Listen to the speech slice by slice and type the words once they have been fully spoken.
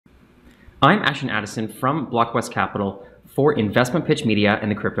I'm Ashton Addison from Blockwest Capital for Investment Pitch Media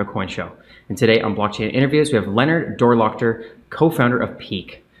and the Crypto Coin Show. And today on Blockchain Interviews, we have Leonard Dorlöchter, co-founder of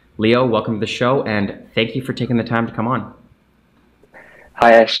Peaq. Leo, welcome to the show, and thank you for taking the time to come on.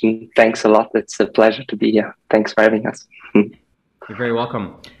 Hi, Ashton. Thanks a lot. It's a pleasure to be here. Thanks for having us. You're very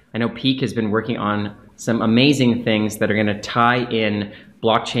welcome. I know Peaq has been working on some amazing things that are going to tie in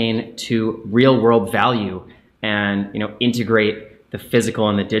blockchain to real-world value and integrate the physical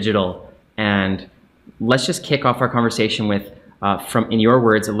and the digital. And let's just kick off our conversation with, in your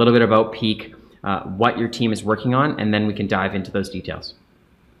words, a little bit about Peaq, what your team is working on, and then we can dive into those details.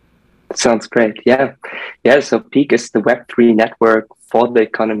 Sounds great. Yeah. So Peaq is the Web3 network for the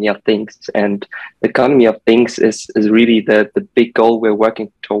economy of things, and the economy of things is really the big goal we're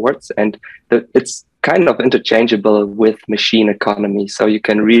working towards, and it's kind of interchangeable with machine economy. So you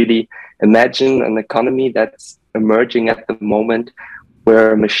can really imagine an economy that's emerging at the moment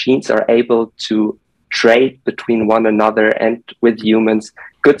where machines are able to trade between one another and with humans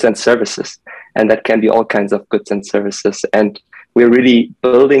goods and services, and that can be all kinds of goods and services. And we're really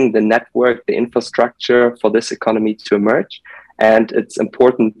building the network, the infrastructure for this economy to emerge. And it's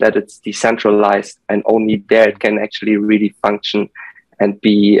important that it's decentralized, and only there it can actually really function and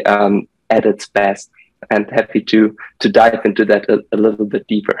be at its best. And happy to dive into that a little bit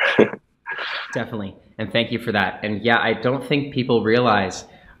deeper. Definitely. And thank you for that. And yeah, I don't think people realize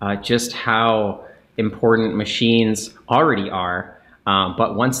just how important machines already are.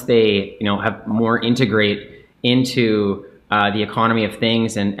 But once they have more integrate into the economy of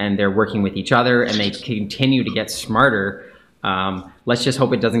things, and they're working with each other, and they continue to get smarter, let's just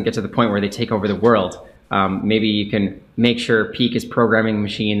hope it doesn't get to the point where they take over the world. Maybe you can make sure Peaq is programming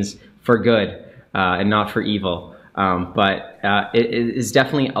machines for good and not for evil. But it is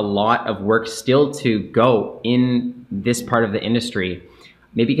definitely a lot of work still to go in this part of the industry.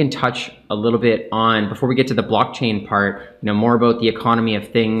 Maybe you can touch a little bit on, before we get to the blockchain part, more about the economy of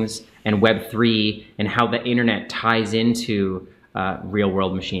things and Web3 and how the internet ties into real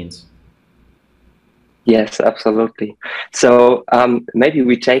world machines. Yes, absolutely. So maybe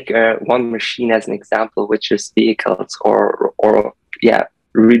we take one machine as an example, which is vehicles, or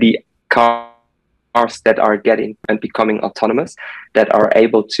really cars that are getting and becoming autonomous, that are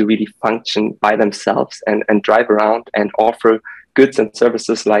able to really function by themselves and drive around and offer goods and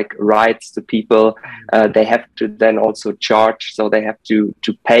services like rides to people. They have to then also charge, so they have to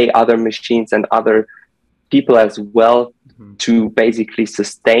pay other machines and other people as well to basically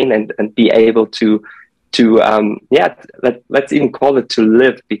sustain and be able to let's even call it to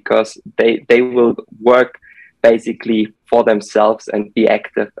live, because they will work basically for themselves and be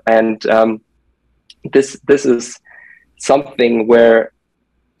active. And this is something where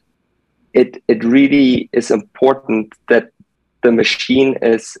it really is important that the machine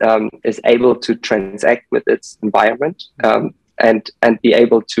is able to transact with its environment, and be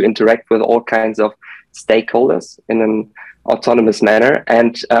able to interact with all kinds of stakeholders in an autonomous manner.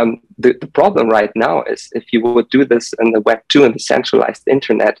 And the problem right now is, if you would do this in the Web2 and the centralized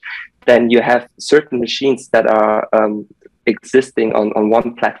internet, then you have certain machines that are existing on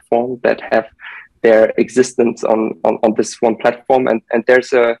one platform, that have their existence on this one platform, and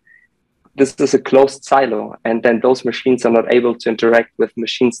this is a closed silo, and then those machines are not able to interact with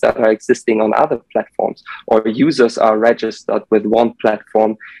machines that are existing on other platforms, or users are registered with one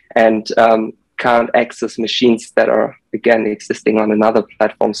platform and can't access machines that are again existing on another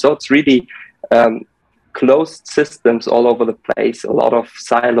platform. So it's really closed systems all over the place, a lot of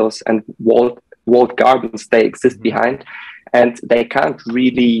silos and walled gardens they exist behind, and they can't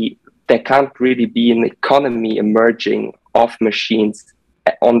really be an economy emerging of machines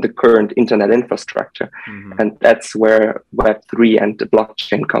on the current internet infrastructure. And that's where Web3 and the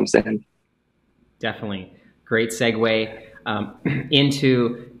blockchain comes in. Definitely. Great segue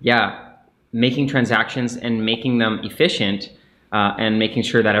into, making transactions and making them efficient, and making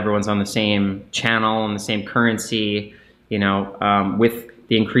sure that everyone's on the same channel and the same currency, with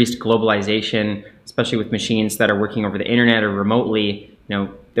the increased globalization, especially with machines that are working over the internet or remotely.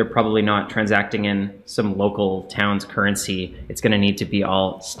 They're probably not transacting in some local town's currency. It's going to need to be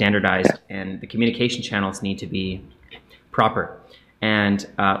all standardized, and the communication channels need to be proper. And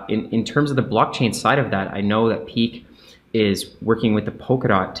in terms of the blockchain side of that, I know that Peaq is working with the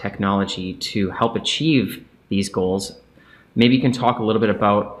Polkadot technology to help achieve these goals. Maybe you can talk a little bit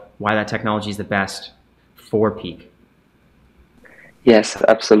about why that technology is the best for Peaq. Yes,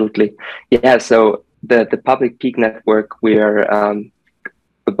 absolutely. Yeah, so the public Peaq network we're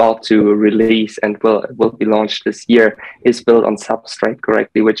about to release and will be launched this year is built on substrate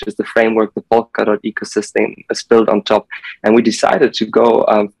correctly, which is the framework the Polkadot ecosystem is built on top. And we decided to go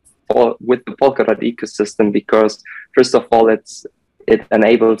with the Polkadot ecosystem, because first of all, it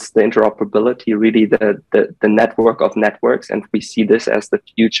enables the interoperability, really the network of networks. And we see this as the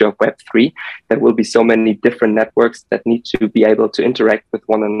future of Web3. There will be so many different networks that need to be able to interact with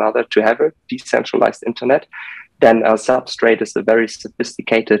one another to have a decentralized internet. Then Substrate is a very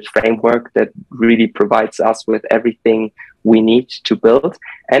sophisticated framework that really provides us with everything we need to build.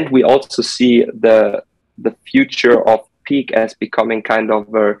 And we also see the future of Peaq as becoming kind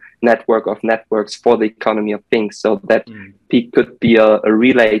of a network of networks for the economy of things, so that Peaq could be a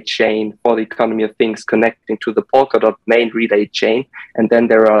relay chain for the economy of things, connecting to the Polkadot main relay chain. And then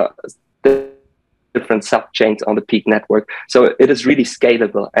there are different sub-chains on the Peaq network. So it is really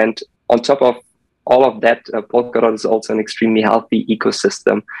scalable. And on top of all of that, Polkadot is also an extremely healthy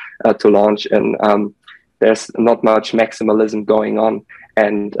ecosystem to launch. And there's not much maximalism going on.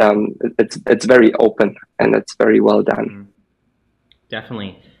 And it's very open and it's very well done.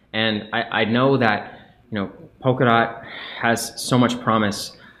 Definitely. And I know that, you know, Polkadot has so much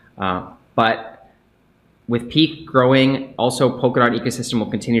promise, but with Peaq growing, also Polkadot ecosystem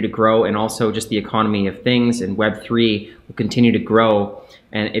will continue to grow, and also just the economy of things and Web3 will continue to grow.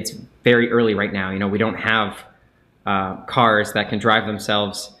 And it's very early right now. You know, we don't have cars that can drive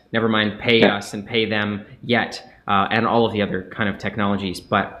themselves, never mind pay us and pay them yet. And all of the other kind of technologies,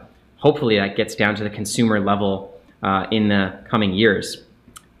 but hopefully that gets down to the consumer level in the coming years.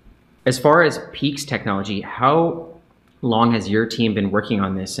 As far as Peaq's technology, how long has your team been working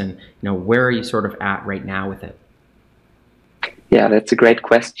on this, and you know, where are you sort of at right now with it? Yeah, that's a great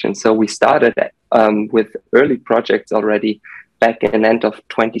question. So we started with early projects already back in the end of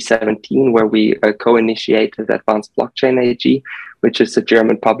 2017, where we co-initiated Advanced Blockchain AG, which is a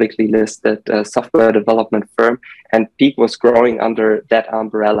German publicly listed software development firm. And Peaq was growing under that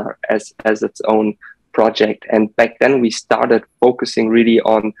umbrella as its own project. And back then we started focusing really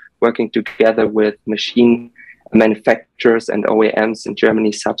on working together with machine manufacturers and OEMs in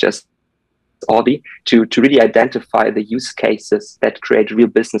Germany, such as Audi, to really identify the use cases that create real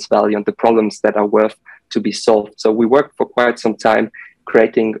business value and the problems that are worth to be solved. So we worked for quite some time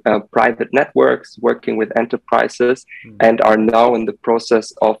creating private networks, working with enterprises, and are now in the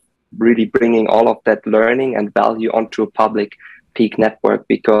process of really bringing all of that learning and value onto a public Peaq network,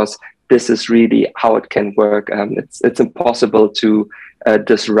 because this is really how it can work. It's impossible to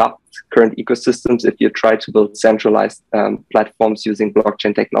disrupt current ecosystems. If you try to build centralized platforms using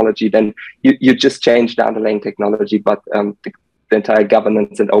blockchain technology, then you just change the underlying technology, but the entire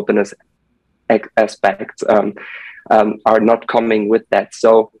governance and openness aspects are not coming with that.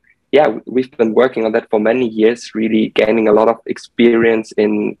 So yeah, we've been working on that for many years, really gaining a lot of experience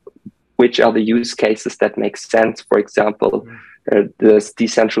in which are the use cases that make sense. For example, there's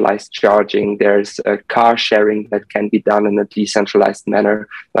decentralized charging, there's car sharing that can be done in a decentralized manner.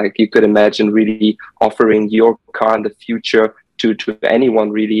 Like you could imagine really offering your car in the future to anyone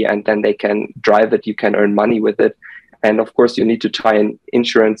really, and then they can drive it, you can earn money with it. And of course you need to tie in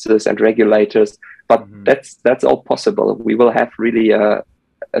insurances and regulators, but that's all possible. We will have really a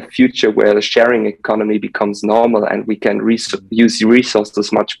future where the sharing economy becomes normal, and we can use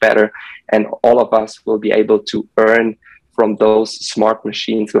resources much better, and all of us will be able to earn from those smart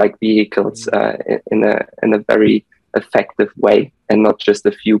machines like vehicles in a very effective way, and not just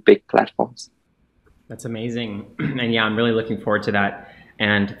a few big platforms. That's amazing. And yeah, I'm really looking forward to that.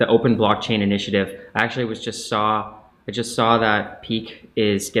 And the Open Blockchain Initiative, I actually just saw that Peaq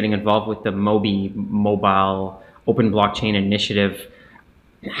is getting involved with the MOBI, Mobile Open Blockchain Initiative.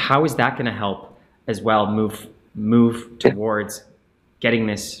 How is that going to help as well move towards getting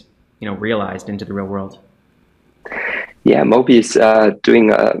this, you know, realized into the real world? Yeah, MOBI is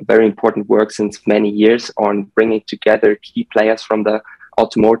doing very important work since many years on bringing together key players from the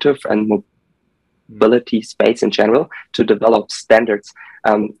automotive and mobility space in general to develop standards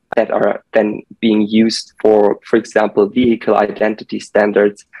that are then being used for example, vehicle identity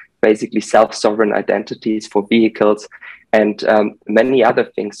standards, basically self-sovereign identities for vehicles, and many other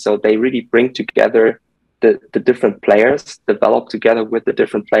things. So they really bring together the different players, develop together with the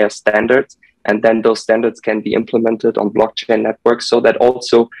different player standards, and then those standards can be implemented on blockchain networks, so that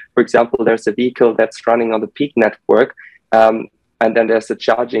also, for example, there's a vehicle that's running on the Peaq network, and then there's a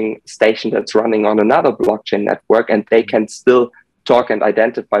charging station that's running on another blockchain network, and they can still talk and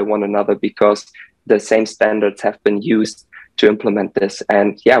identify one another because the same standards have been used to implement this.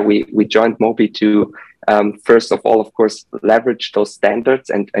 And yeah, we joined MOBI to first of all, of course, leverage those standards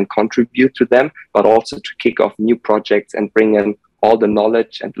and contribute to them, but also to kick off new projects and bring in all the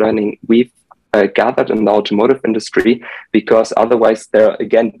knowledge and learning we've gathered in the automotive industry, because otherwise there are,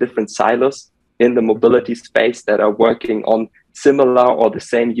 again, different silos in the mobility space that are working on similar or the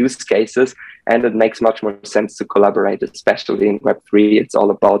same use cases, and it makes much more sense to collaborate, especially in Web3. It's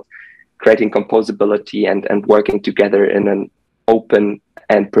all about creating composability and working together in an open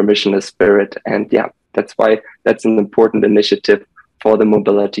and permissionless spirit. And yeah, that's why that's an important initiative for the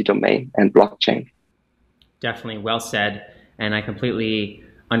mobility domain and blockchain. Definitely, well said. And I completely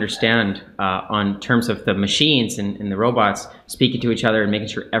understand on terms of the machines and the robots speaking to each other and making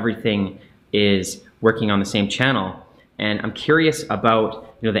sure everything is working on the same channel. And I'm curious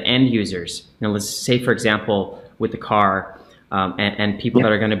about the end users. Let's say, for example, with the car and people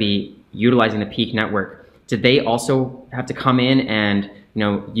that are going to be utilizing the Peaq network. Did they also have to come in and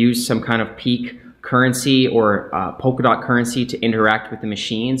use some kind of Peaq currency or Polkadot currency to interact with the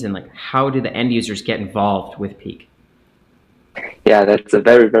machines? And like, how do the end users get involved with Peaq? Yeah, that's a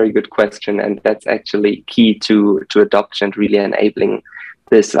very, very good question. And that's actually key to adoption, really enabling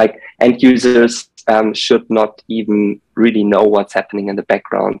this. Like, end users should not even really know what's happening in the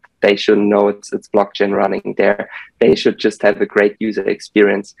background. They shouldn't know it's blockchain running there. They should just have a great user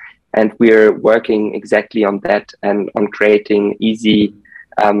experience. And we're working exactly on that and on creating easy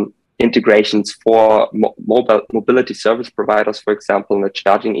integrations for mobility service providers, for example, in the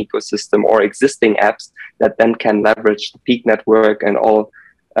charging ecosystem, or existing apps that then can leverage the Peaq network and all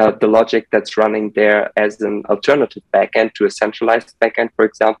the logic that's running there as an alternative backend to a centralized backend, for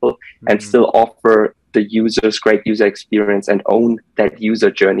example, and still offer the users great user experience and own that user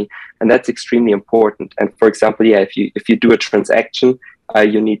journey. And that's extremely important. And for example, yeah, if you do a transaction,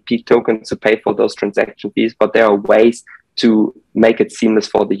 you need Peaq tokens to pay for those transaction fees, but there are ways to make it seamless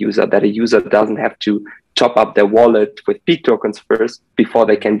for the user, that a user doesn't have to top up their wallet with Peaq tokens first before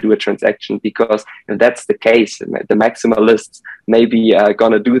they can do a transaction. Because if that's the case, the maximalists may be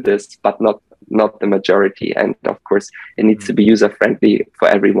going to do this, but not the majority. And of course, it needs to be user-friendly for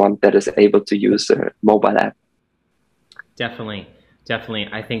everyone that is able to use a mobile app. Definitely.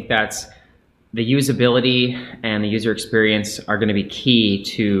 I think that's the usability and the user experience are going to be key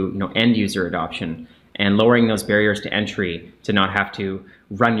to end user adoption, and lowering those barriers to entry to not have to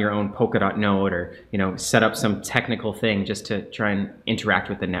run your own Polkadot node or set up some technical thing just to try and interact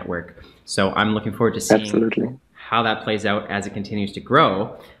with the network. So I'm looking forward to seeing how that plays out as it continues to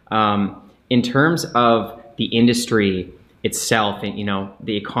grow. In terms of the industry itself and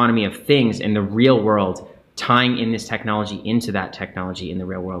the economy of things in the real world, tying in this technology into that technology in the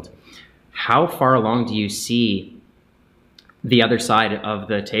real world, how far along do you see the other side of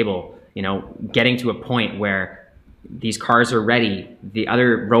the table, getting to a point where these cars are ready, the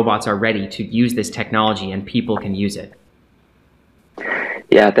other robots are ready to use this technology and people can use it?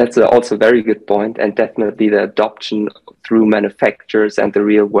 Yeah, that's also a very good point. And definitely the adoption through manufacturers and the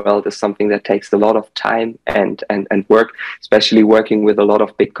real world is something that takes a lot of time and work, especially working with a lot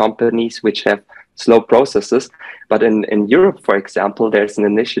of big companies which have slow processes. But in Europe, for example, there's an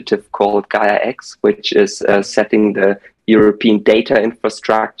initiative called Gaia-X, which is setting the European data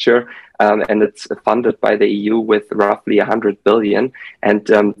infrastructure, and it's funded by the EU with roughly 100 billion. And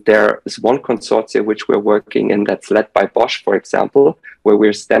there is one consortium which we're working in that's led by Bosch, for example, where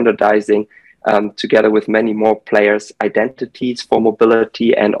we're standardizing together with many more players, identities for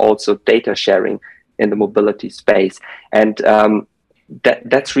mobility and also data sharing in the mobility space. And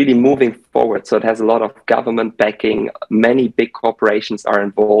that's really moving forward. So it has a lot of government backing. Many big corporations are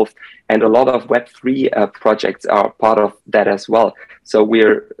involved, and a lot of Web3 projects are part of that as well. So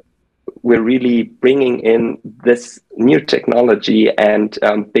we're really bringing in this new technology, and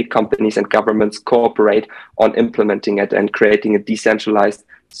big companies and governments cooperate on implementing it and creating a decentralized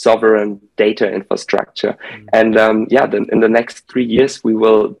sovereign data infrastructure. And in the next 3 years, we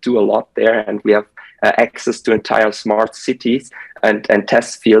will do a lot there, and we have access to entire smart cities and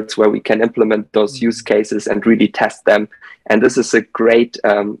test fields where we can implement those use cases and really test them. And this is a great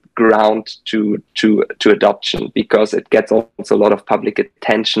ground to adoption, because it gets also a lot of public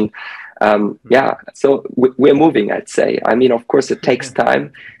attention. So we're moving, I'd say. I mean, of course, it takes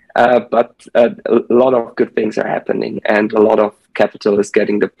time, but a lot of good things are happening, and a lot of capital is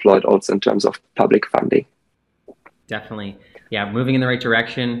getting deployed also in terms of public funding. Definitely. Yeah, moving in the right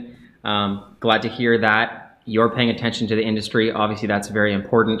direction. Glad to hear that you're paying attention to the industry. Obviously, that's very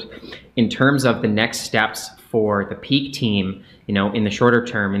important. In terms of the next steps for the Peaq team, in the shorter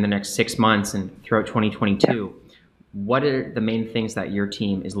term, in the next 6 months and throughout 2022, what are the main things that your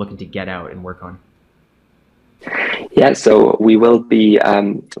team is looking to get out and work on? Yeah, so we will be,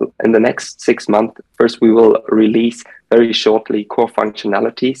 in the next 6 months, first we will release very shortly core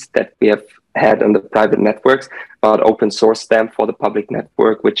functionalities that we have had on the private networks, but open source them for the public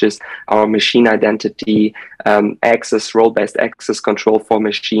network, which is our machine identity, access, role-based access control for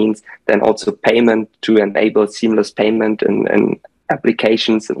machines, then also payment to enable seamless payment and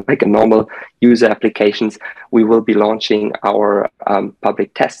applications like a normal user applications. We will be launching our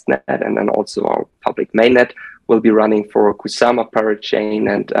public testnet, and then also our public mainnet will be running for Kusama parachain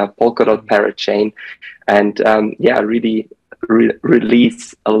and Polkadot parachain. And yeah, really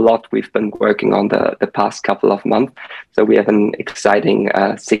release a lot we've been working on the past couple of months. So we have an exciting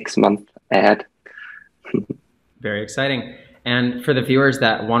 6 months ahead. Very exciting. And for the viewers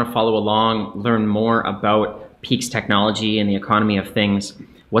that want to follow along, learn more about Peaq's technology and the economy of things,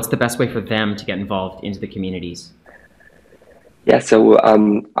 what's the best way for them to get involved into the communities? Yeah, so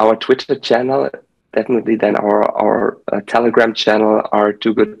our Twitter channel, definitely, then our Telegram channel are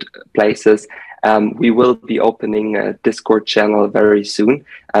two good places. We will be opening a Discord channel very soon.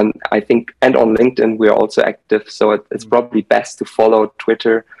 I think, and on LinkedIn, we're also active. So it's probably best to follow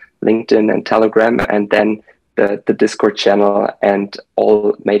Twitter, LinkedIn, and Telegram, and then the Discord channel, and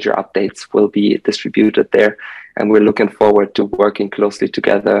all major updates will be distributed there. And we're looking forward to working closely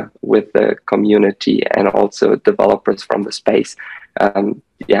together with the community and also developers from the space,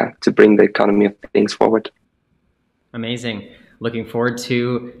 yeah, to bring the economy of things forward. Amazing. Looking forward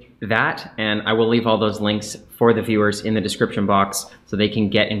to that. And I will leave all those links for the viewers in the description box so they can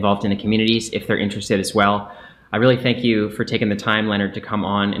get involved in the communities if they're interested as well. I really thank you for taking the time, Leonard, to come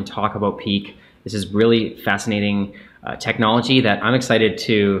on and talk about Peaq. This is really fascinating technology that I'm excited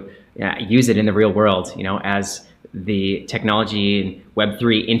to use it in the real world, you know, as the technology and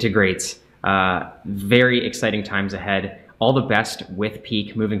Web3 integrates. Very exciting times ahead. All the best with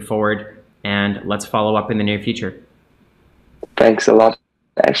Peaq moving forward, and let's follow up in the near future. Thanks a lot,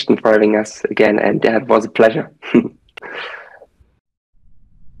 Ashton, for having us again, and yeah, it was a pleasure.